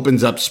think it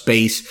opens up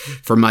space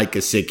for Mike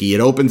Gesicki. It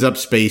opens up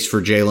space for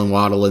Jalen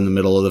Waddle in the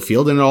middle of the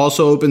field. And it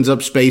also opens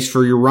up space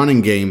for your running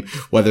game,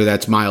 whether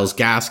that's Myles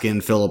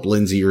Gaskin, Phillip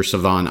Lindsay, or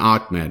Savon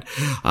Ahmed.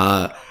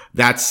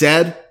 That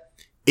said,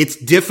 it's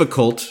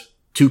difficult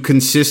to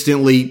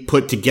consistently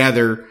put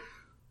together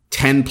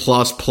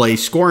 10-plus play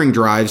scoring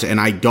drives, and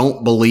I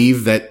don't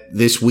believe that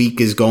this week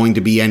is going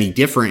to be any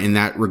different in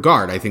that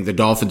regard. I think the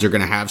Dolphins are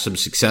going to have some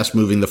success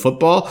moving the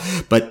football,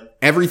 but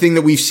everything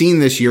that we've seen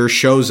this year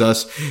shows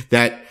us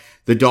that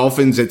the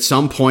Dolphins at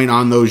some point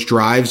on those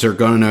drives are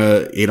going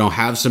to,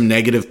 have some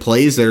negative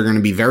plays that are going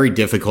to be very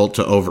difficult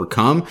to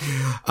overcome.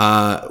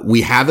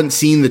 We haven't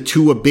seen the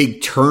Tua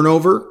big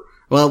turnover.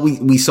 Well,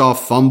 we saw a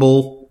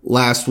fumble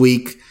last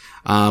week.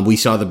 We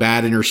saw the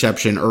bad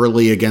interception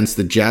early against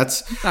the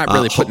Jets. Not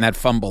really putting that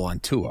fumble on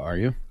Tua, are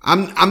you?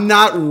 I'm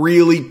not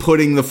really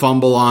putting the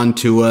fumble on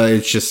Tua.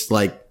 It's just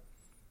like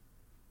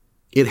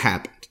it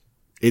happened.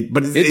 It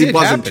wasn't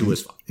happen.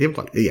 Tua's fault.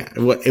 Anyway.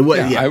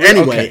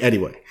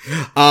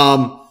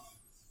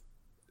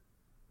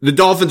 The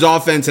Dolphins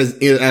offense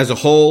as a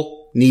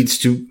whole needs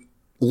to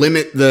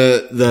limit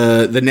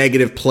the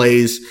negative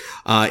plays.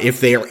 If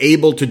they are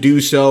able to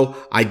do so,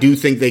 I do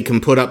think they can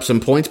put up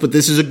some points, but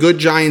this is a good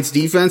Giants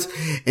defense,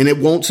 and it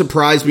won't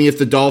surprise me if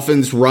the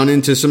Dolphins run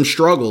into some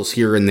struggles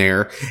here and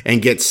there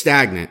and get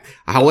stagnant.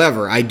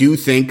 However, I do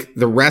think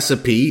the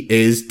recipe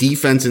is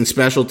defense and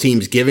special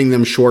teams giving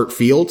them short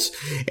fields,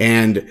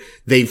 and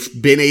they've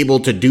been able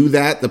to do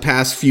that the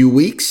past few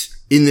weeks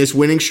in this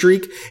winning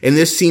streak, and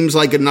this seems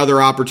like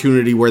another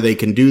opportunity where they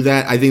can do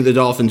that. I think the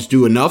Dolphins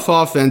do enough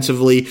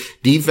offensively.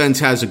 Defense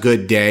has a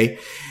good day,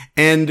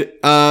 and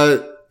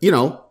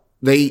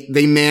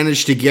they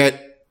managed to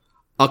get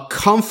a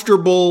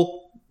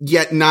comfortable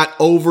yet not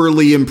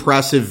overly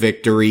impressive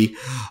victory.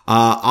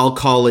 I'll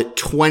call it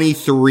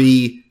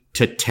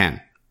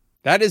 23-10.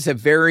 That is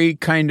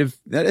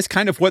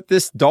kind of what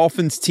this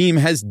Dolphins team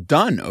has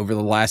done over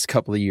the last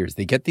couple of years.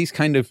 They get these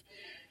kind of,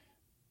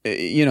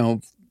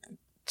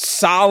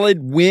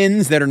 solid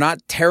wins that are not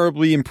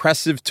terribly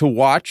impressive to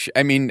watch.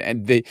 I mean,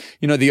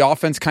 the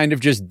offense kind of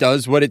just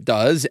does what it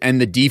does, and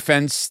the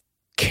defense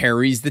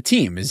carries the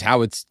team is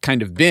how it's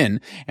kind of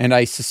been. And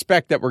I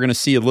suspect that we're going to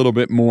see a little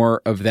bit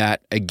more of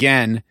that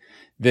again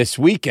this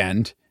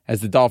weekend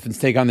as the Dolphins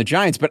take on the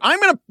Giants. But I'm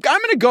going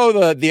to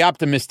go the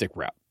optimistic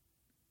route.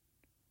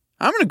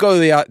 I'm going to go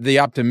the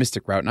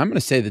optimistic route, and I'm going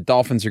to say the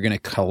Dolphins are going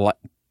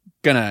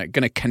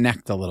to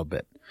connect a little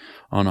bit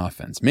on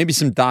offense. Maybe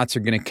some dots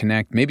are going to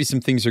connect. Maybe some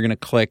things are going to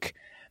click.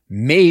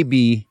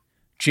 Maybe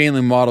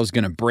Jalen Waddle's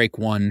going to break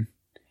one,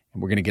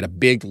 and we're going to get a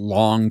big,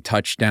 long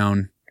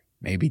touchdown,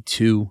 maybe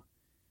two.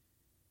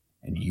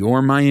 And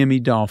your Miami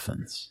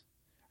Dolphins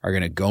are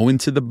going to go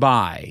into the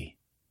bye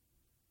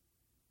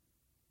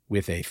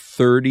with a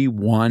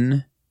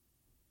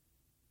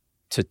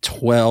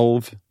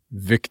 31-12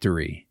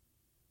 victory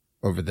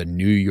over the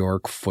New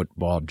York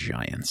Football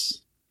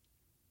Giants.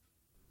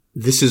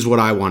 This is what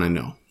I want to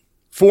know.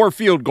 4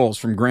 field goals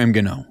from Graham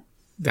Gano.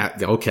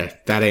 That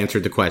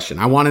answered the question.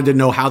 I wanted to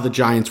know how the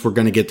Giants were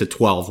going to get to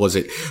 12. Was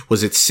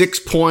it 6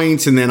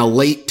 points and then a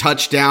late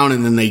touchdown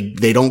and then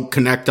they don't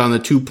connect on the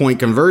 2-point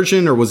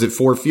conversion, or was it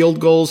 4 field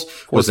goals?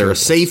 Was there a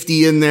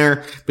safety in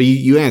there? But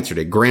you answered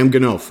it. Graham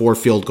Gano, 4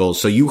 field goals.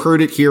 So you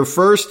heard it here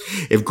first.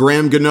 If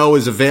Graham Gano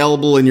is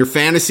available in your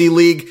fantasy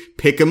league,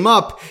 pick him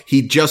up.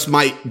 He just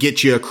might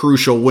get you a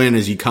crucial win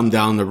as you come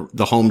down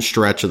the home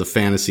stretch of the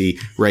fantasy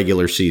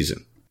regular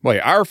season. Boy,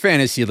 our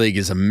fantasy league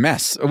is a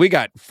mess. We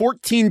got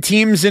 14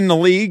 teams in the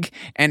league,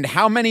 and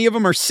how many of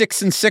them are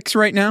 6-6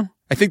 right now?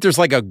 I think there's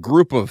like a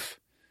group of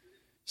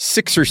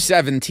 6 or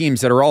 7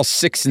 teams that are all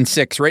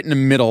 6-6 right in the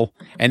middle,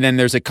 and then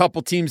there's a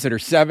couple teams that are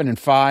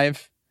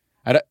 7-5.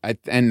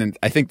 And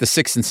I think the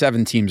 6 and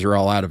 7 teams are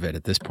all out of it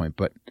at this point,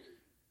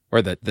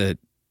 or the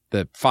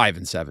 5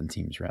 and 7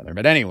 teams rather.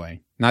 But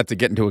anyway, not to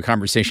get into a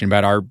conversation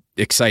about our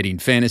exciting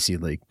fantasy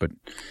league,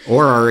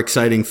 or our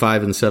exciting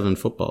 5 and 7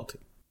 football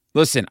team.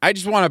 Listen, I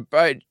just want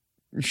to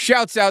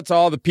shouts out to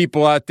all the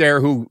people out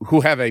there who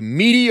have a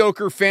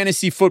mediocre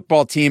fantasy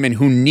football team and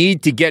who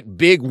need to get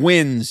big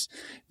wins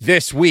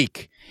this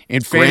week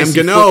in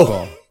fantasy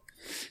football.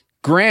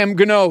 Graham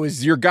Gano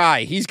is your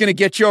guy. He's going to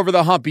get you over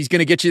the hump. He's going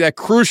to get you that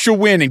crucial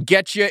win and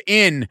get you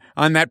in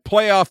on that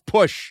playoff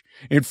push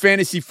in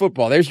fantasy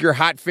football. There's your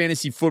hot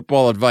fantasy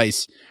football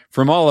advice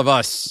from all of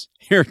us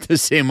here at the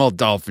Same Old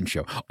Dolphin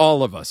Show.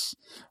 All of us.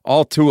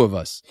 All 2 of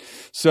us.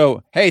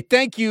 So, hey,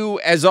 thank you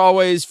as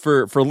always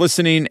for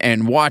listening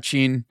and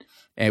watching.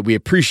 And we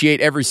appreciate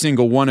every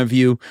single one of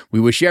you. We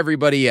wish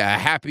everybody a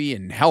happy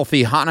and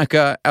healthy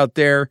Hanukkah out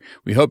there.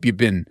 We hope you've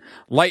been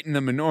lighting the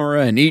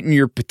menorah and eating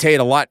your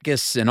potato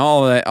latkes and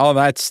all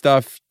that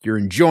stuff. You're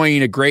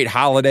enjoying a great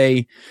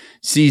holiday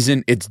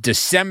season. It's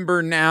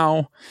December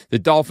now. The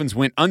Dolphins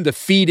went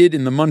undefeated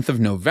in the month of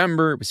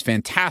November. It was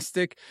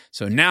fantastic.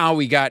 So now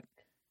we got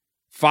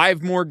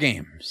 5 more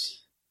games.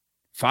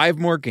 5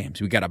 more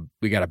games. We got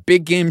a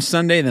big game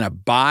Sunday, then a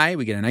bye.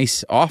 We get a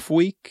nice off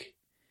week,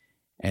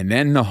 and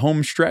then the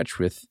home stretch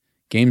with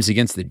games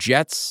against the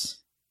Jets,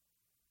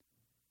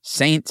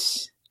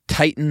 Saints,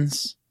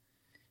 Titans,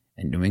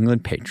 and New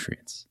England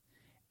Patriots.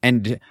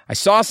 And I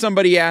saw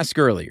somebody ask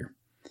earlier,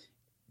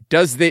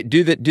 do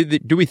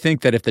we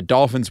think that if the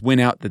Dolphins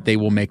win out that they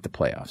will make the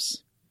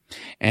playoffs?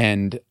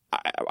 And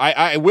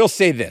I will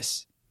say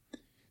this.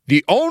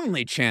 The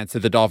only chance that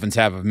the Dolphins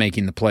have of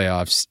making the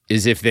playoffs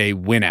is if they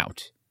win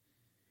out.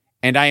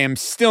 And I am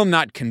still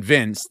not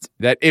convinced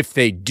that if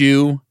they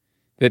do,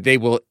 that they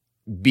will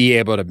be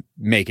able to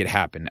make it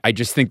happen. I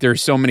just think there are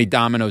so many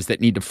dominoes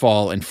that need to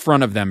fall in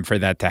front of them for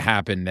that to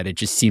happen that it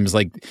just seems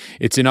like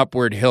it's an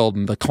upward hill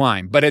to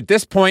climb. But at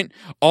this point,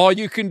 all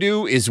you can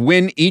do is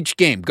win each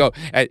game. Go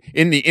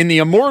in the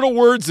immortal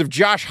words of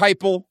Josh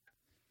Heupel,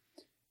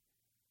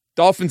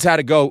 Dolphins had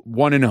to go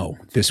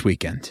 1-0 this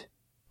weekend.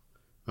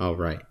 All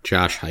right,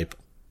 Josh Heupel.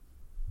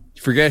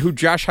 You forget who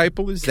Josh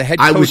Heupel is? The head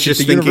coach. I was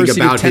just thinking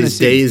about his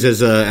days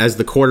as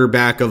the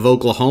quarterback of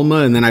Oklahoma,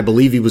 and then I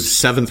believe he was a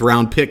 7th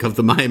round pick of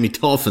the Miami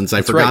Dolphins.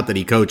 I forgot that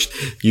he coached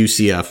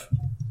UCF.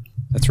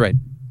 That's right.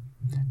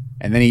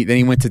 And then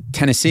he went to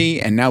Tennessee,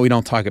 and now we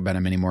don't talk about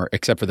him anymore,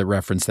 except for the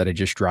reference that I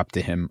just dropped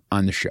to him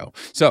on the show.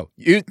 So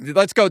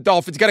let's go,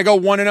 Dolphins. Got to go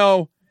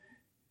 1-0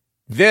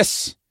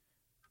 this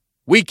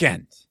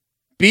weekend.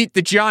 Beat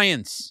the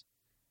Giants.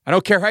 I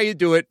don't care how you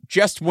do it.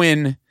 Just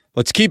win.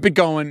 Let's keep it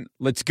going.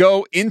 Let's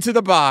go into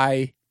the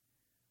bye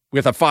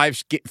with a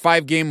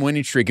 5-game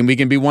winning streak, and we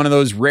can be one of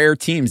those rare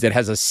teams that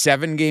has a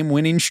 7-game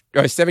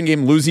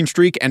losing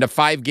streak and a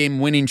 5-game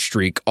winning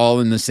streak all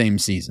in the same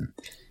season.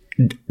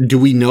 Do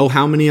we know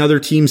how many other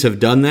teams have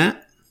done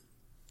that?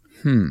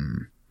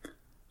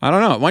 I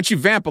don't know. Why don't you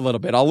vamp a little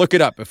bit? I'll look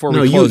it up before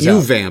we close out. No,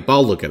 you vamp.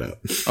 I'll look it up.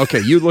 Okay,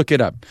 you look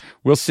it up.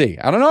 We'll see.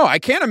 I don't know. I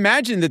can't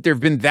imagine that there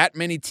have been that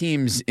many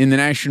teams in the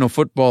National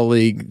Football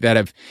League that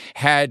have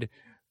had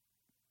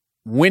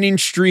winning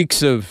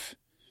streaks of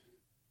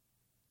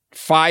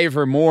 5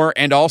 or more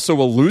and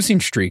also a losing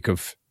streak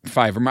of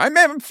 5 or more. I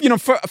mean,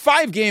 for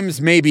 5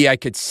 games, maybe I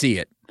could see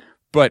it.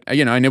 But,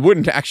 and it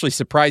wouldn't actually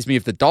surprise me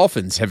if the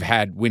Dolphins have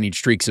had winning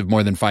streaks of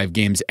more than 5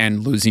 games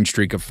and losing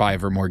streak of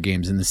 5 or more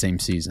games in the same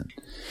season.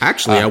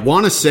 Actually, I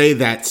want to say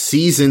that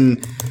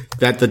season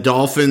that the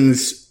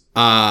Dolphins,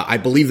 I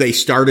believe they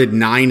started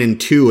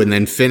 9-2 and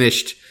then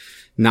finished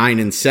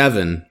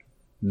 9-7.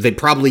 They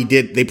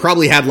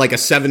probably had like a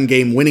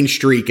 7-game winning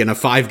streak and a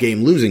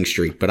 5-game losing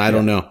streak, but I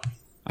don't know.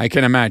 I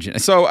can imagine.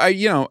 So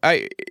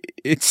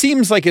it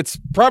seems like it's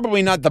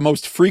probably not the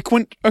most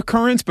frequent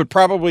occurrence, but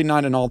probably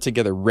not an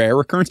altogether rare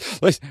occurrence.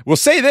 We'll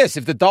say this,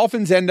 if the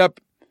Dolphins end up,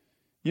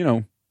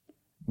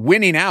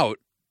 winning out,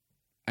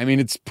 I mean,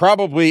 it's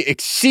probably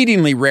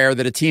exceedingly rare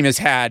that a team has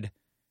had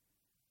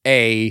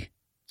a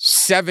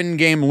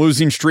 7-game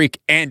losing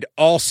streak and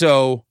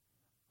also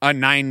a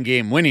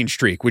 9-game winning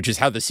streak, which is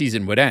how the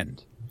season would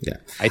end. Yeah.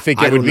 I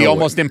think it would be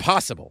almost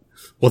impossible.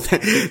 Well,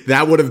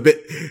 that would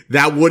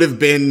have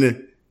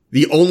been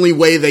the only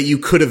way that you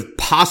could have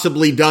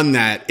possibly done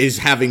that is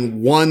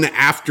having one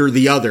after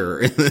the other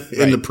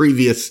in the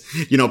previous,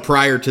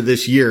 prior to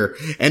this year,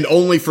 and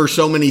only for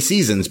so many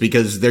seasons,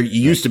 because there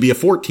used to be a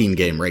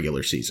 14-game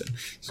regular season.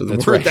 So there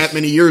weren't that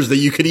many years that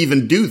you could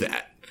even do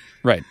that.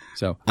 Right.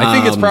 So I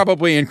think it's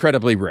probably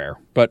incredibly rare,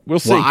 but we'll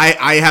see. Well,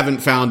 I haven't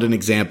found an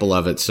example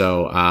of it.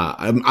 So,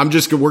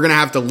 we're going to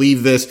have to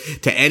leave this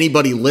to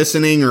anybody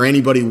listening or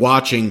anybody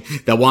watching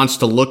that wants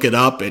to look it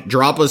up.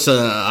 Drop us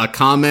a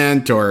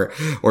comment or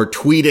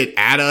tweet it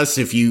at us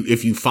if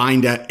you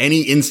find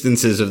any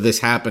instances of this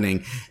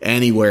happening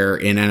anywhere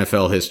in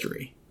NFL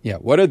history. Yeah.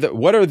 What is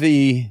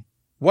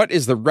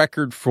the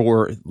record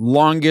for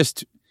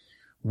longest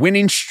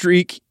winning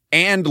streak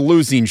and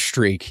losing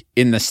streak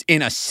in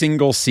a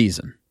single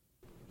season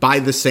by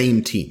the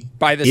same team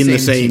in the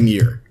same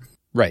year?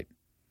 Right.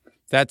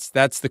 That's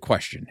the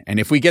question. And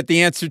if we get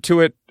the answer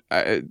to it,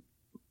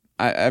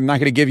 I'm not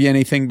going to give you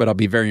anything, but I'll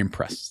be very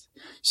impressed.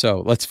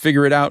 So let's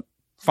figure it out.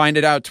 Find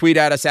it out. Tweet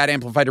at us at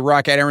Amplify to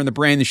Rock, at Aaron the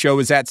Brain. The show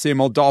is at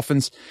Same Old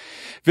Dolphins.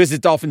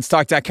 Visit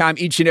DolphinsTalk.com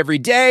each and every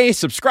day.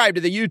 Subscribe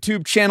to the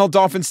YouTube channel,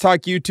 Dolphins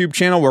Talk YouTube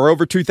channel. We're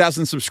over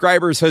 2,000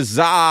 subscribers.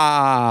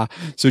 Huzzah!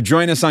 So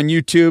join us on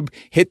YouTube.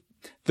 Hit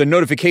the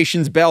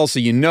notifications bell so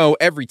you know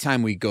every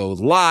time we go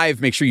live.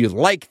 Make sure you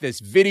like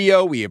this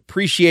video. We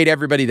appreciate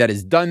everybody that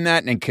has done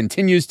that and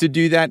continues to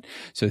do that.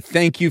 So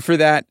thank you for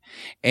that.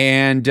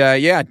 And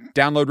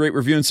download, rate,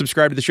 review, and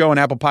subscribe to the show on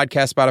Apple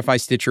Podcasts, Spotify,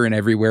 Stitcher, and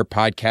everywhere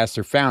podcasts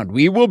are found.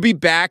 We will be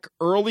back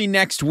early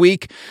next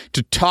week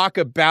to talk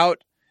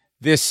about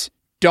this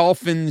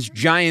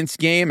Dolphins-Giants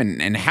game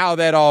and how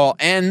that all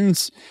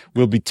ends.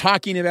 We'll be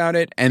talking about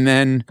it, and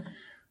then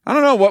I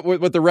don't know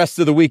what the rest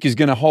of the week is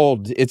going to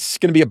hold. It's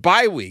going to be a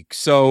bye week,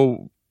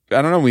 so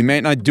I don't know. We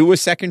may not do a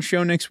second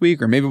show next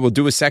week, or maybe we'll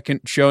do a second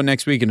show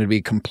next week, and it'll be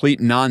a complete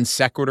non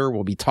sequitur.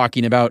 We'll be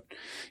talking about,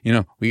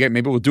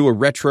 maybe we'll do a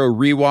retro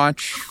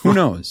rewatch. Who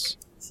knows?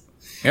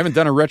 We haven't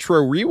done a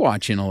retro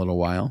rewatch in a little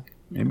while.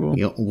 Maybe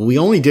we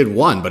only did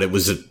one, but it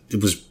was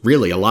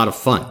really a lot of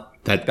fun.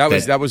 We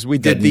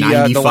did the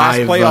last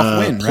playoff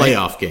win, right?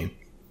 Playoff game.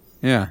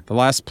 Yeah, it's the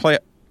last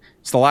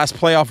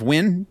playoff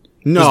win.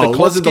 No, it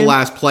wasn't the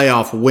last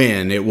playoff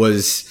win. It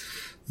was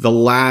the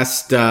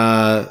last. It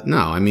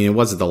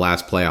wasn't the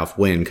last playoff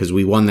win because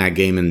we won that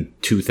game in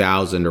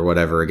 2000 or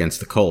whatever against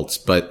the Colts.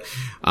 But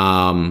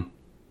and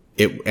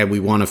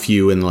we won a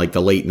few in like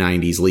the late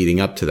 90s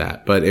leading up to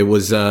that. But it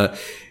was a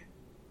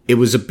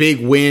big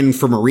win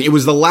for Marine. It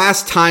was the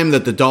last time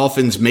that the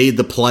Dolphins made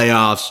the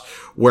playoffs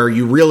where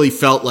you really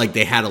felt like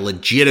they had a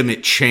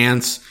legitimate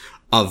chance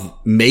of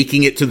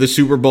making it to the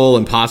Super Bowl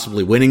and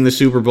possibly winning the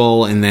Super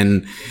Bowl. And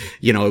then,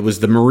 it was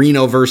the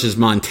Marino versus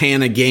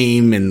Montana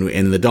game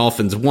and the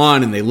Dolphins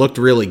won and they looked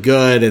really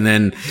good. And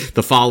then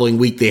the following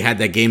week they had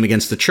that game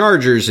against the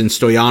Chargers and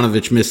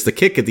Stoyanovich missed the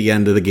kick at the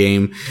end of the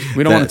game.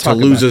 We don't want to talk to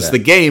lose about us that.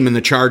 The game, and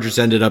the Chargers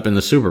ended up in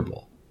the Super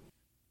Bowl.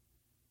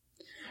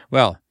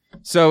 Well,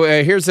 so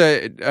here's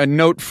a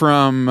note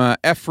from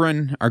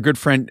Efren, our good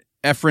friend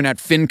Efren at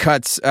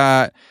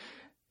FinCuts.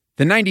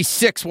 The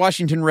 96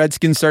 Washington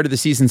Redskins started the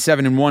season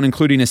 7-1,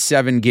 including a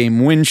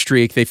 7-game win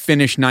streak. They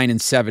finished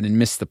 9-7 and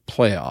missed the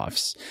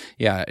playoffs.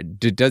 Yeah,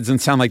 it doesn't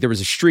sound like there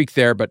was a streak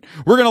there, but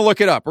we're going to look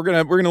it up. We're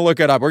going to look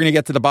it up. We're going to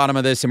get to the bottom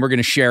of this and we're going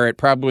to share it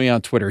probably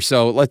on Twitter.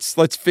 So let's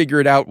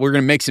figure it out. We're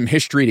going to make some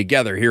history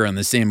together here on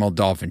the Same Old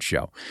Dolphins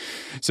Show.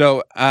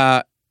 So,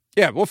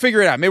 we'll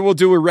figure it out. Maybe we'll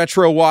do a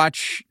retro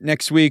watch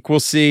next week.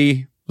 We'll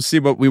see. We'll see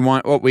what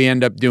we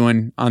end up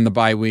doing on the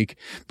bye week.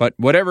 But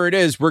whatever it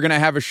is, we're going to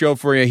have a show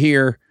for you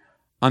here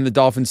on the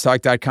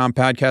DolphinsTalk.com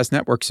podcast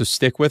network. So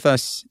stick with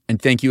us.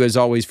 And thank you as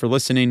always for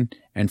listening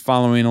and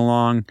following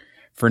along.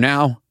 For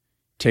now,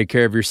 take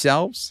care of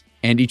yourselves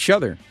and each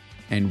other.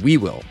 And we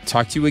will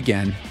talk to you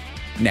again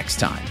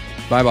next time.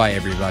 Bye-bye,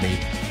 everybody.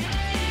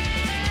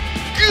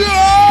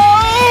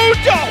 Go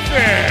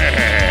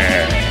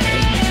Dolphins!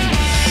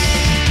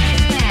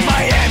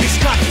 Miami's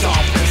got the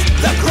Dolphins,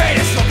 the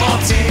greatest football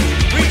team.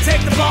 We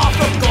take the ball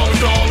from goal to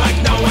goal like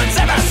no one's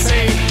ever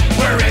seen.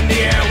 We're in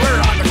the air.